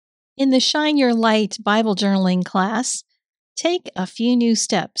In the Shine Your Light Bible journaling class, take a few new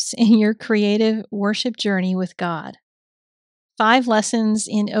steps in your creative worship journey with God. 5 lessons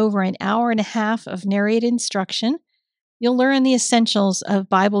in over an hour and a half of narrated instruction. You'll learn the essentials of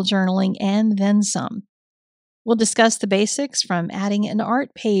Bible journaling and then some. We'll discuss the basics from adding an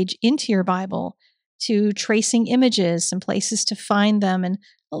art page into your Bible to tracing images and places to find them, and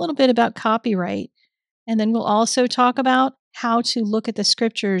a little bit about copyright. And then we'll also talk about how to look at the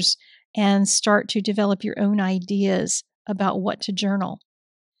scriptures and start to develop your own ideas about what to journal.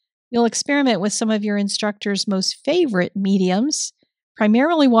 You'll experiment with some of your instructor's most favorite mediums,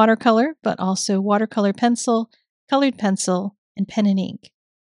 primarily watercolor, but also watercolor pencil, colored pencil, and pen and ink.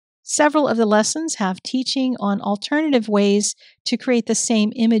 Several of the lessons have teaching on alternative ways to create the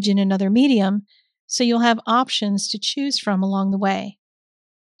same image in another medium, so you'll have options to choose from along the way.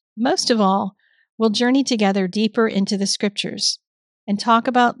 Most of all, we'll journey together deeper into the scriptures and talk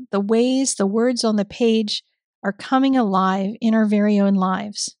about the ways the words on the page are coming alive in our very own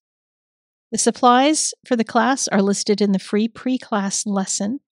lives. The supplies for the class are listed in the free pre-class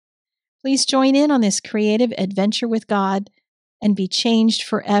lesson. Please join in on this creative adventure with God and be changed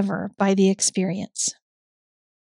forever by the experience.